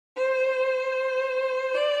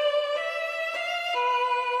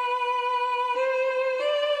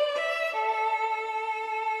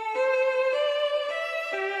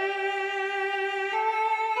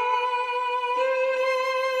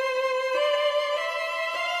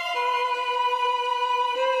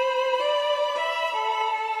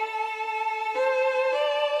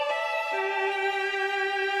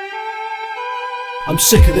I'm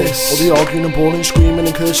sick of this. All the arguing and bawling, screaming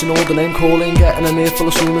and cursing, all the name calling, getting an earful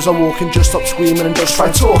of steam as I walk in. Just stop screaming and just try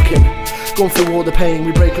talking. Going through all the pain,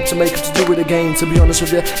 we break up to make up to do it again. To be honest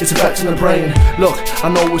with you, it's affecting the brain. Look, I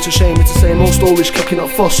know it's a shame, it's the same old stories, kicking up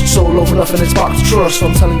fuss. So love enough and it's back to trust.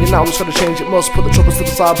 I'm telling you now, it's gotta change, it must. Put the troubles to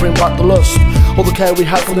the side, bring back the lust. All the care we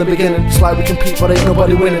had from the beginning, it's like we compete but ain't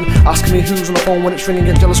nobody winning. Asking me who's on the phone when it's ringing,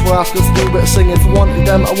 get jealous when I ask us to do a bit of singing. For wanting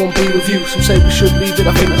them, I won't be with you. Some say we should leave it,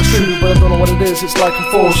 I think that's true, but I don't know what it is, it's like I'm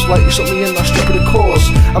forced. Like you shut me in that stupid course.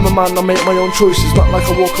 I'm a man, I make my own choices. Not like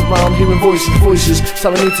I walk around hearing voices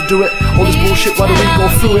telling me to do it. All this bullshit, why do we go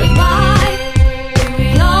through it?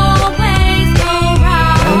 We always go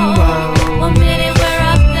round. One minute we're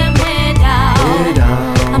up, then we're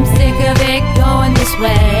down. I'm sick of it going this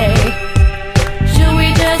way. Should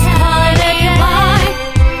we just call it a goodbye?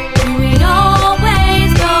 We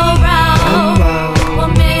always go round.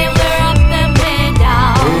 One minute we're up, then we're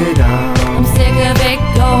down. I'm sick of it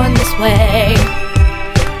going this way.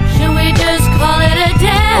 Should we just call it a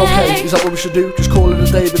day? Okay, is that what we should do? Just call it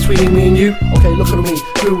a day between me and you? Okay, look at me,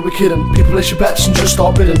 who are we kidding? People place your bets and just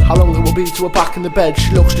start bidding. How long it will be till we're back in the bed?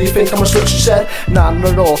 She looks, do you think I'm a slut? She said, nah,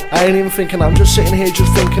 not at all. I ain't even thinking, I'm just sitting here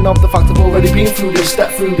just thinking of the fact I've already been through this,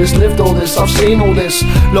 stepped through this, lived all this, I've seen all this.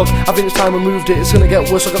 Look, I think it's time we moved it, it's gonna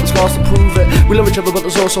get worse, I got the scars to prove it. We love each other but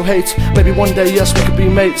there's also hate. Maybe one day, yes, we could be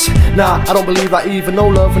mates. Nah, I don't believe that either, no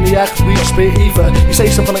love in the air cause we just be either. You say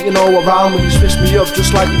something that you know around me, you twist me up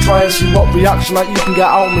just like you try and see what reaction that you can get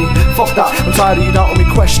out of me. Fuck that, I'm tired of you doubting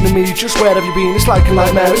me, questioning me. Just where have you been? It's like a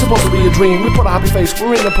nightmare, it's supposed to be a dream. We put a happy face,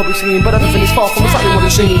 we're in a public scene, but everything is far from exactly what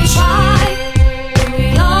it seems.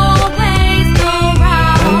 We always go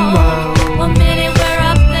round. One minute we're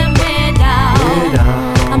up, then we're down.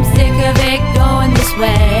 I'm sick of it going this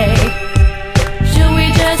way. Should we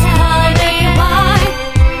just call it a goodbye?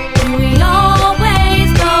 We always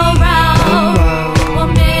go round.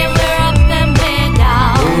 One minute we're up, then we're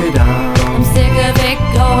down. I'm sick of it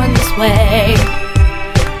going this way.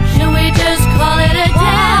 Should we just call it a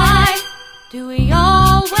day? Do we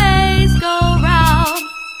always go round?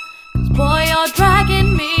 Cause boy, you're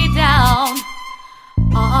dragging me down.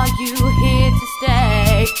 Are you here to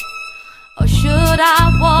stay? Or should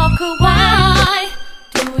I walk away?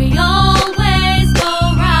 Do we always go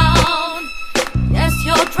round? Yes,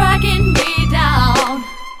 you're dragging me down.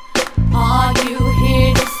 Are you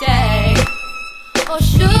here to stay? Or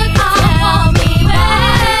should I walk away?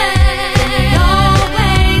 We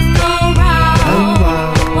always go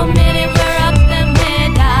round. One minute we're up, then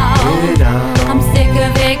we're down. I'm sick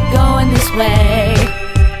of it going this way.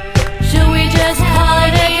 Should we just call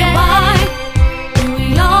it a goodbye? Do we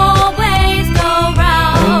always go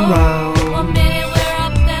round? One minute we're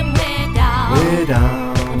up, then we're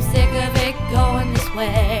down. I'm sick of it going this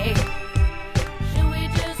way.